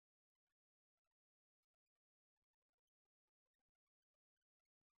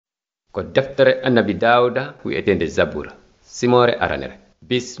ko deftere annabi Dawuda wi'etende Zabura simore aranere.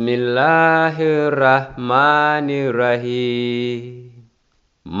 Bismillahirrahmanirrahim.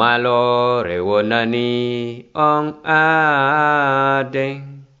 Malore wonani on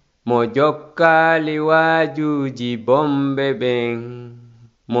aden mo jokkali wajuji bombe ben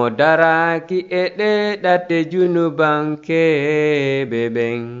mo daraki e ɗeɗate junubankebe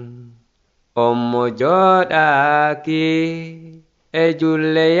ben on mo joɗaki e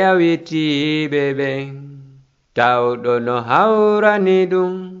julle yawitiɓe ɓen tawɗo no hawrani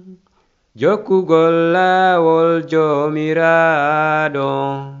ɗum jokkugol laawol jomiraɗo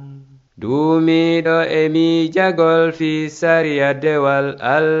duumiɗo e miijagol fi sariya dewal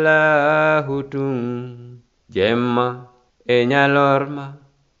Allahu tun jemma e ñalorma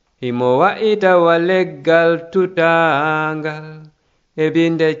himo wa'itawa leggal tutangal e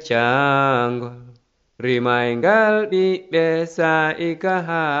binde cangol rimaygal ɓiɓɓe sa'ika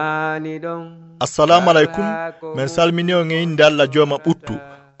hani ɗon. Assalamu alaikum. Men salmini on e inde Allah jooma ɓuttu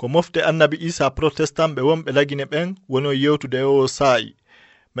ko mofte annabi Isa protestant ɓe wonɓe lagine ɓen woni yewtude o sa'i.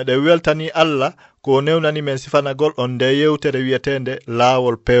 Meɗen weltani Allah ko newnani men sifanagol on nde yewtere wiyetende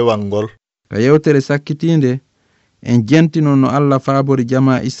laawol pewal ngol. Ka yewtere sakkitinde en jentino no Allah faabori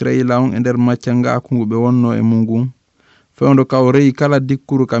jama Israila on e nder maccangaku ngu ɓe wonno e mungun fewndo ka o reyi kala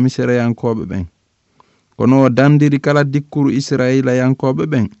dikkuru ka misrayankoɓe ɓen kono o dandiri kala dikkuru Israila yankoɓe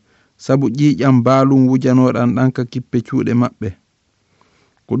ɓen sabu ƴiƴam baalum wujanoɗan ɗan ka kippe cuuɗe maɓɓe.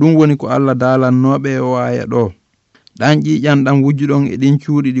 Ko ɗum woni ko Allah daalannoɓe e o aya ɗo. Ɗan ƴiƴam ɗan wujjuɗon e ɗin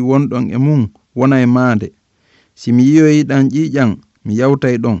cuuɗi ɗi wonɗon e mum wona e maande. Si mi yiyoyi ɗan ƴiƴam mi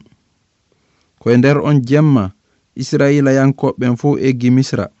yawtay ɗon. Koye nder on jemma Israila yankoɓen fof eggi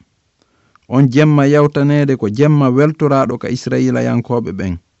Misra. On jemma yawtanede ko jemma weltoraɗo ka Israila yankoɓe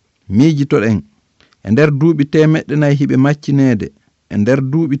ɓen. Miijitoɗen e nder duuɓi 400 hiɓe maccinede e nder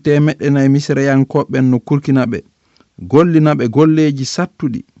duuɓi 400 Misra yankoɓen no kurkinaɓe gollinaɓe golleji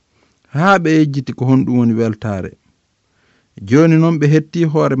sattuɗi haa ɓe yejjiti ko honɗum woni weltare. Joni noon ɓe hetti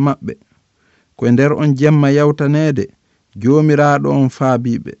hoore maɓɓe koye nder on jemma yawtanede jomiraɗo on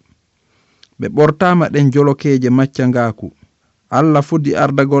faabiɓe. Ɓe ɓortama ɗen jolokeje maccangaku. Allah fuddi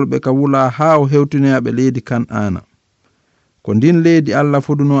ardagol ɓe ka wula haa o hewtinoyaɓe leydi Kan'ana. Ko ndin leydi Allah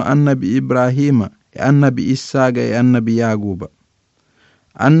fuduno annabi Ibrahima e annabi Issaga e annabi Yaguba.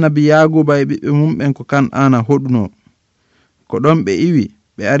 Annabi Yaguba e ɓiɓɓe mum ɓen ko Kan'ana hoɗuno. Ko ɗon ɓe iwi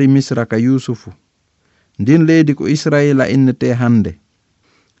ɓe ari Misra ka Yusufu. Ndin leydi ko Israila innete hande.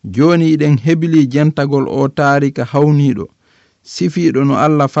 Joni iɗen hebili jentagol o taarika hawniɗo sifiɗo no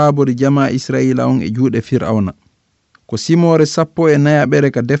Allah faabori jama Israila on e juuɗe Fir'auna. Ko simore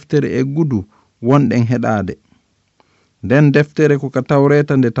 14 ka deftere e gudu wonɗen heɗade. Nden deftere ko ka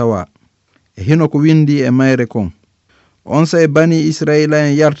Tawreta nde tawa e hino ko windi e mayre kon. On say bani Israila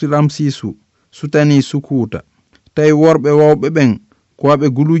en yarti Ramsisu sutani Sukuta. Tawi worɓe wawɓe ɓen ko waɓe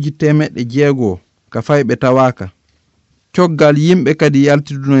guluji 600 ka fayɓe tawaka. Coggal yimɓe kadi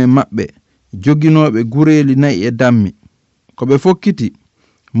yaltiduno e maɓɓe joginoɓe gureeli 4 e dammi. Ko ɓe fokkiti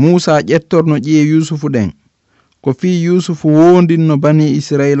Musa ƴettorno ƴiye Yusufu ɗen ko fi Yusufu wondinno bani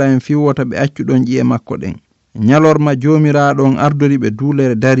Israila en fiwota ɓe accuɗon ƴiye makko ɗen. Ñalorma jomiraɗo on ardori ɓe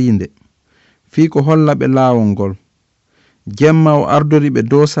duulere darinde fi ko holla ɓe laawol ngol. Jemma o ardori ɓe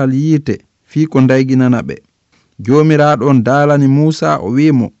dosal yiite fi ko dayginana ɓe. Jomiraɗo on daalani Musa o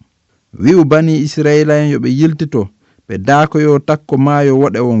wimo wi'u bani Israila en yo ɓe yiltito ɓe daakoyo takko maayo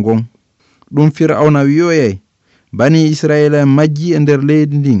woɗewo ngon. Ɗum Fir'auna wi'oyay bani Israila en majji e nder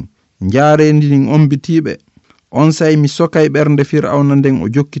leydi ndin njaarendi ndin ombitiɓe. On say mi sokay ɓernde Fir'auna nden o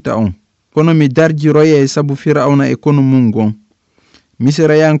jokkita on. Kono mi darjiroye sabu Fir'auna e kono mum gon.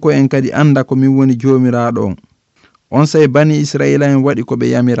 Misrayanko en kadi anda ko min woni jomiraɗo on. On say bani Israila en waɗi ko ɓe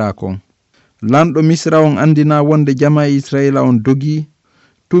yamira kon. Lanɗo Misra on andina wonde jama Israila on dogi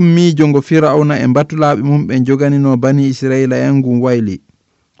tum miijo ngo Fir'auna e batulaɓe mum ɓe joganino bani Israila en ngun wayli.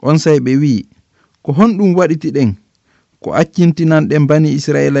 On say ɓe wi ko honɗum waɗiti ɗen ko accintinan ɗen bani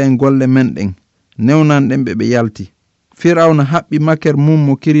Israila en golle men ɗen newnan ɗen ɓe yalti. Fir'auna haɓɓi maker mum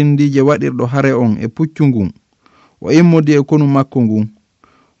mo kirindije waɗirɗo hare on e puccu ngun o immodi e konu makko ngun.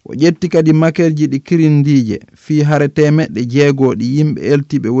 O ƴetti kadi makerji ɗi kirindije fi hare 600 ɗi yimɓe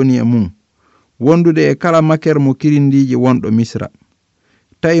eltiɓe woni e mum wondude e kala maker mo kirindije wonɗo Misra.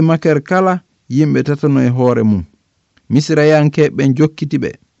 Tawi maker kala yimɓe tatano e hoore mum. Misrayankeɓe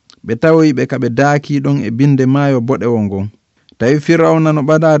jokkitiɓe ɓe tawoyiɓe ka ɓe daaki ɗon e binde maayo boɗewo ngon. Tawi Fir'auna no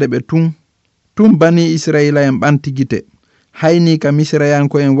ɓadade ɓe tum bani Israila en ɓanti gite hayni ka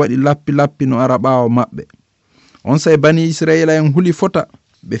Misrayanko en waɗi lappi no ara ɓaawo maɓɓe. On say bani Israila en huli fota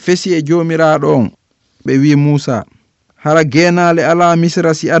ɓe fesi e jomiraɗo on ɓe wi Musa hara geenaale ala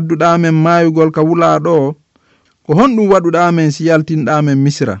misra si adduɗa men maayugol ka wulaaɗo ko honɗum waɗuɗa men si yaltinɗa men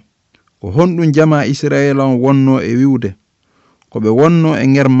misra ko honɗum jama israila on wonno e wiwde ko ɓe wonno e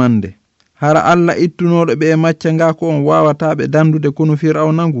ngermande hara Allah ittunoɗo ɓe e macca nga ko on wawataɓe dandude kono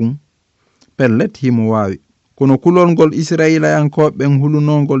firawna ngun pellet himo wawi kono kulol ngol israilayankoɓe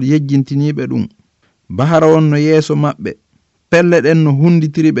hulunongol yejjintiniɓe ɗum bahara on no yeeso maɓɓe pelle ɗen no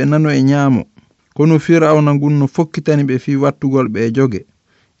hunditiriɓe nano e ñaamo kono firawna ngun no fokkitani ɓe fi wattugol ɓe e joge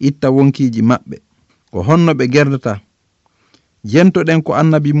itta wonkiji maɓɓe ko honno ɓe gerdata jentoɗen ko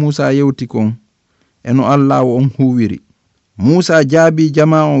annabi Musa yewti kon eno Allah on huwiri Musa jaabi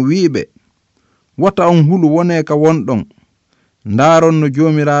jama on wiiɓe wata on hulu wone ka wonɗon ndaaron no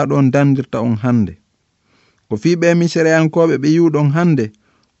joomiraɗon dandirta on hande ko fiiɓe misreyankoɓe ɓe yiwɗon hande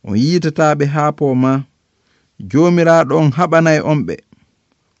on yiitataɓe haapo ma joomiraɗon haɓanay on ɓe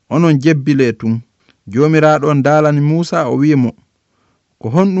onon jebbile tun joomiraɗon daalani Musa o wiimo ko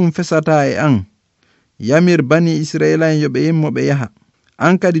honɗum fesata e an yamir bani israila en yo ɓe yimmo ɓe yaha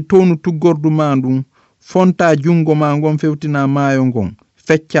an kadi townu tuggordu ma ndun fonta jungo ma ngon fewtina maayo ngon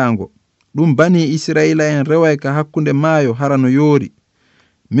feccango ɗum bani israila en reway ka hakkunde maayo hara no yoori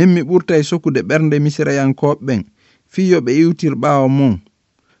min mi ɓurtay sokude ɓernde misrayankoɓɓen fiyo ɓe iwtir ɓaawo mon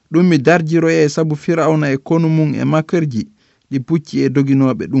ɗum mi darjiroye sabu firawna e konu mum e makerji ɗi pucci e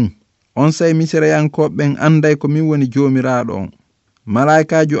doginoɓe ɗum on say misrayankoɓɓen anday ko min woni joomiraɗo on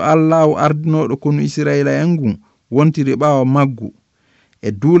malaikajo Allah o ardinoɗo konu israila en ngun wontiri ɓaawo maggu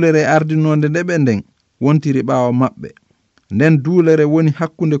e duulere ardinode ndeɓe nden wontiri ɓaawo maɓɓe nden duulere woni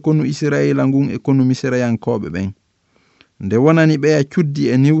hakkunde konu israila ngun e konu misrayankoɓe ɓen nde wonani ɓeya cuddi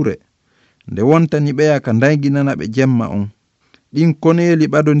e niwre nde wontani ɓeya ka dayginana ɓe jemma on ɗin koneeli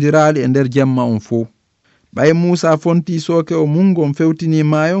ɓadodiraali e nder jemma on fuu ɓay Musa fonti sooke o mungon fewtini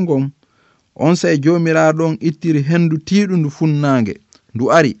maayo ngon on say joomiraɗon ittiri hendu tiiɗu ndu funnaange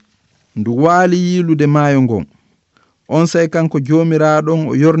ndu ari ndu waali yiilude maayo ngon on say kanko joomiraɗon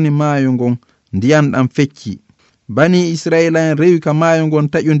o yorni maayo ngon ndiyan ɗam fecci bani israila en rewi ka maayo ngon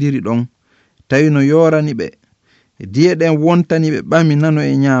taƴodiri ɗon tawi no yorani ɓe diye ɗen wontani ɓe ɓami nano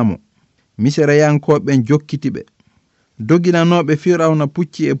e ñaamo misrayankoɓen jokkiti ɓe doginanoɓe firawna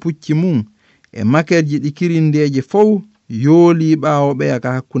pucci e pucci mum e makerji ɗi kirindeje fof yooli ɓaawo ɓeya ka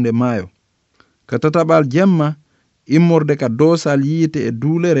hakkunde maayo ka tataɓal jemma immorde ka doosal yiite e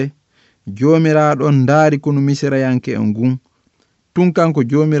duulere joomiraɗon ndaari kono misrayanke en ngun tun kanko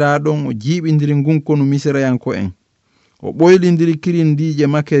joomiraɗon o jiiɓindiri ngun kono misrayanko en o ɓoylindiri kirindije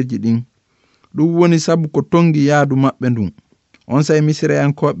makerji ɗin ɗum woni sabu ko tongi yaadu maɓɓe ndun on say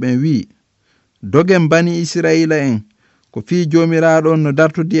misrayankoɓen wi dogen bani israila en ko fii joomiraɗon no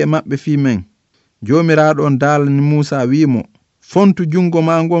dartodi e maɓɓe fii men joomiraɗon daalani Musa wiimo fontu jungo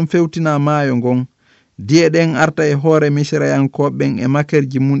ma ngon fewtina maayo ngon diye ɗen arta e hoore misrayankoɓen e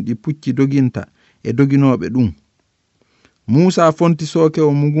makerji mum ɗi pucci doginta e doginoɓe ɗum Musa fonti sooke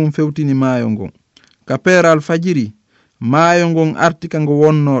o mugun fewtini maayo ngon ka peeral fajiri maayo ngon arti ka ngo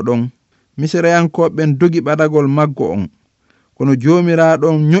wonno ɗon misrayankoɓen dogi ɓadagol maggo on kono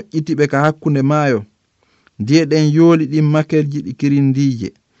joomiraɗon ñoƴƴitiɓe ka hakkunde maayo diye ɗen yooli ɗin makerji ɗi kirindije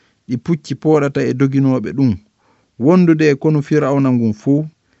ɗi pucci poɗata e doginoɓe ɗum wondude e kono firawna ngun fuu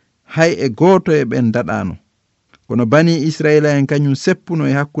hay e gooto e ɓen daɗano kono bani israila en kañum seppuno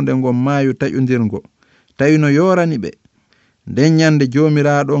e hakkunde ngon maayo taƴodirgo tawi no yorani ɓe nden ñande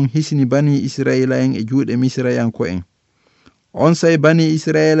joomiraɗon hisini bani israila en e juuɗe misrayanko en on say bani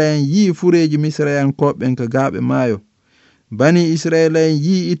israila en yii fureji misrayankoɓen ka gaaɓe maayo bani israila en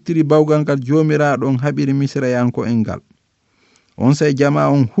yii ittiri bawgal ngal joomiraɗon haɓiri misrayanko en ngal on say jama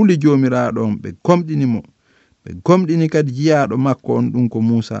on huli joomiraɗon ɓe gomɗinimo ɓe gomɗini kadi jiyaɗo makko on ɗum ko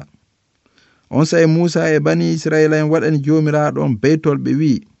Musa on say Musa e bani israila en waɗani joomiraɗon beytol ɓe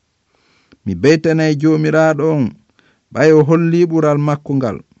wi mi beytanay joomiraɗon ɓay o holli ɓural makko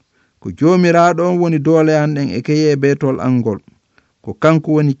ngal ko joomiraɗon woni doole an ɗen e keye beytol an ngol ko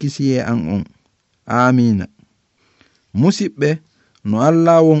kanko woni kisiye an on amina musidɓe no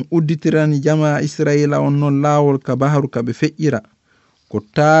Allah won udditirani jama Israila on non laawol ka Baharu ka ɓe feƴƴira ko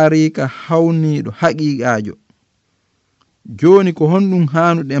taarika hawniɗo haqiqajo joni ko honɗum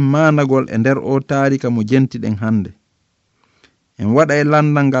hanuɗen managol e nder o taarika mo jentiɗen hande en waɗa e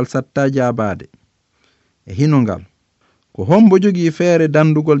landal ngal satta jabade e hino ngal ko hombo jogi feere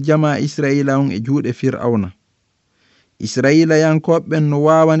dandugol jama Israila on e juuɗe Fir'auna Israila yankoɓɓen no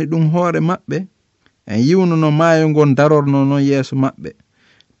wawani ɗum hoore maɓɓe en yiwno no maayo ngon darorno non yeeso maɓɓe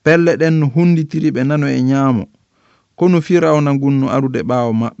pelle ɗen no hunditiriɓe nano e ñaamo kono Firawna ngun no arude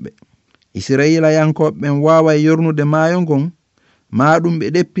ɓaawo maɓɓe Israila yankoɓɓen waaway yornude maayo ngon maɗum ɓe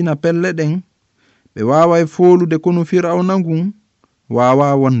ɗeppina pelle ɗen ɓe waaway foolude kono firawna ngun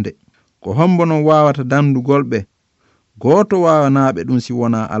waawa wonde. Ko hombo non waawata dandugol ɓe? Gooto waawanaaɓe ɗum si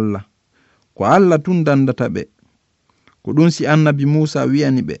wonaa Allah. Ko Allah tun dandata ɓe. Ko ɗum si annabi Muusa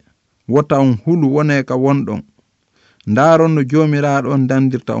wi'ani ɓe, wota on hulu wone ka wonɗon. Ndaaron no joomiraaɗo on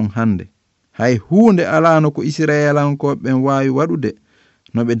dandirta on hande. Hay huunde alaano ko Israelankoɓe ɓen waawi waɗude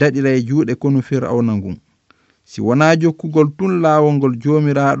no ɓe daɗira e juuɗe kono firawna ngun. Si wonaa jokkugol tun laawol ngol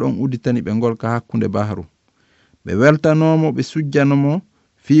joomiraaɗo on udditani ɓe ngol ka hakkunde Baharu. Ɓe weltanoomo, ɓe sujjanomo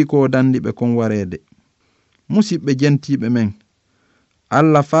fii ko dandi ɓe kon wareede. Musidɓe jentiiɓe men,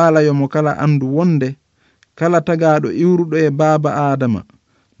 Allah faalayomo kala andu wonde, kala tagaaɗo iwruɗo e baaba Adama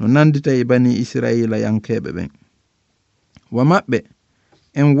no nandita e bani Israila yankeɓe ɓen. Wa maɓɓe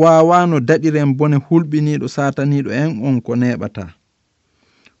en waawano daɗiren bone hulɓiniiɗo sataniiɗo en on ko neɓata.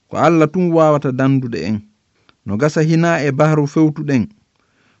 Ko Allah tun waawata dandude en. No gasa hina e Baharu fewtuɗen,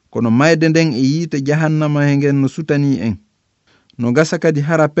 kono mayde nden e yiite jahannama he ngen no sutani en. No gasa kadi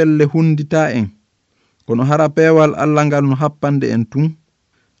hara pelle hundita en, kono hara peewal Allah ngal no happande en tun.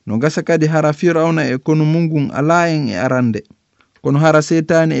 No gasa kadi hara firawna e kono mungun ala en e arande, kono hara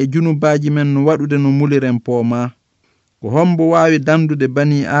setani e junubaji men no waɗude no muliren pooma. Ko hombo waawi dandude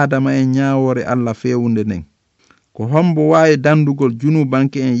bani Adama en ñaawore Allah fewunde nden? Ko hombo waawi dandugol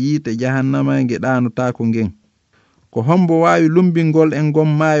junubanke en yiite jahannama e nge ɗanotako ngen? Ko hombo waawi lumbingol en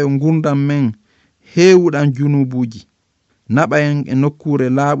gommaayo gurdam men heewuɗan junubuji, naɓa en e nokkure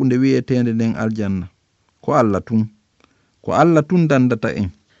laaɓunde wi'etende nden aljanna? Ko Allah tun. Ko Allah tun dandata en.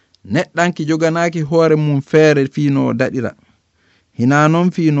 Neɗɗanki joganaaki hoore mum feere fiino daɗira, hina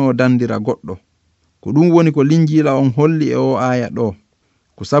noon fiino dandira goɗɗo. Ko ɗum woni ko linjiila on holli e o aya ɗo.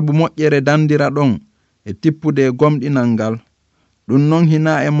 Ko sabu moƴƴere dandira ɗon e tippude gomɗinal ngal, ɗum noon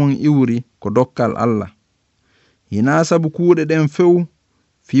hina e mon iwri ko dokkal Allah. Hina sabu kuuɗe ɗen few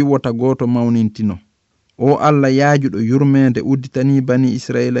fii wota gooto mawnintino. O Allah yaajuɗo yurmede udditani bani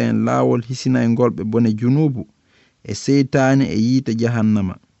Israila en laawol hisina e ngolɓe bone junubu e seytaane e yiite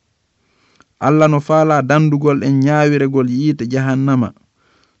jahannama. Allah no faala dandugol en ñaawiregol yiite jahannama,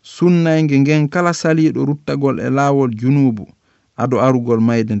 sunnayge ngen kala saliiɗo ruttagol e laawol junubu ado arugol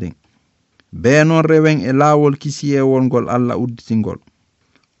mayde nden. Bee noon rewen e laawol kisiyewol ngol Allah udditingol.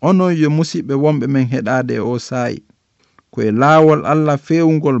 Onon yo musidɓe wonɓe men heɗaade e o saayi, koye laawol Allah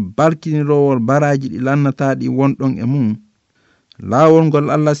feewngol balkinirowol baraji ɗi lannataaɗi wonɗon e mum. Laawol ngol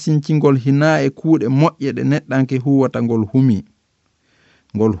Allah sincingol hina e kuuɗe moƴƴe ɗe neɗɗanke huwata ngol humi.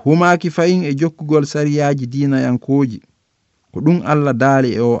 Ngol humaaki fayin e jokkugol sariyaaji diinayankooji. Ko ɗum Allah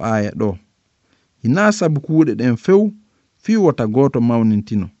daali e o aya ɗo. Hina sabu kuuɗe ɗen few fii wota gooto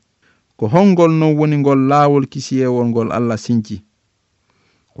mawnintino. Ko hongol non woni ngol laawol kisiyewol ngol Allah sinci.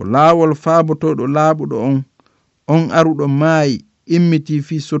 Ko laawol faabotoɗo laaɓuɗo on aruɗo maayi immiti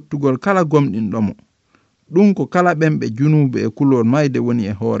fii sottugol kala gomɗinɗomo. Ɗum ko kala ɓemɓe junuube e kulol mayde woni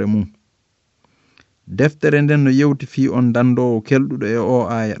e hoore mum. Deftere nden no yewti fii on dandowo kelɗuɗo e o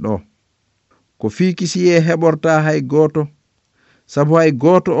aya ɗo. Ko fii kisiye heɓorta hay gooto, sabu hay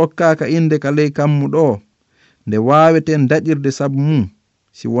gooto okkaaka inde ka ley kammuɗo nde waaweten daɗirde sabu mum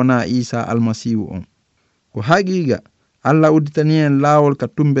si wona Isa almasihu on. Ko haqiiqa Allah udditani en laawol ka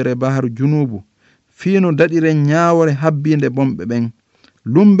tumbere Baharu junubu fiino daɗiren ñaawore habbinde bomɓe ɓen.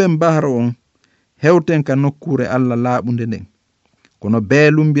 Lumben Baharu on hewten ka nokkure Allah laaɓunde nden. Kono bee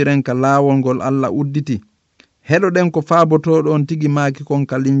lumbiren ka laawol ngol Allah udditi, heɗoɗen ko faabotoɗo on tigi maaki kon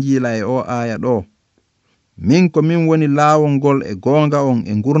ka linjiila e o aya ɗo. Min ko min woni laawol ngol e goonga on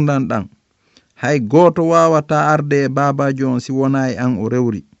e gurdan ɗan. Hay gooto waawata arde e baabajo on si wona e an o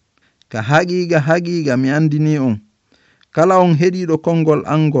rewri. Ka haqiiqa mi andini on, kala on heɗiɗo konngol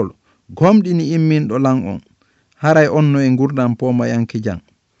angol gomɗini imminɗo lan on, haray onno e gurdan pomayanki jan.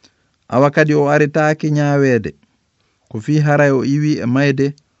 Awa kadi o aritaaki ñaaweede, ko fii haray o iwi e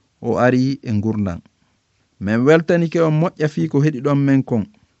mayde o ari e gurdan. Min weltanike on moƴƴa fii ko heɗiɗon men kon,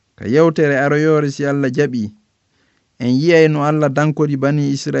 ka yewtere aroyore si Allah jaɓi, en yiyay no Allah dankori bani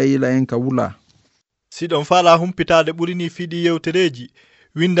Israila en ka wula. Siɗon faala humpitaade ɓurini fiɗi yewtereji,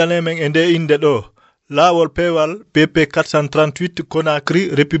 windanemen e nde inde ɗo: Laawol peewal BP 438 Conakry,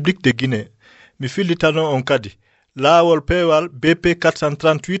 République de Guinée. Mi fillitano on kadi: Laawol peewal BP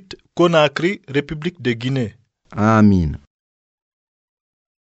 438 Conakry, République de Guinée. Amin.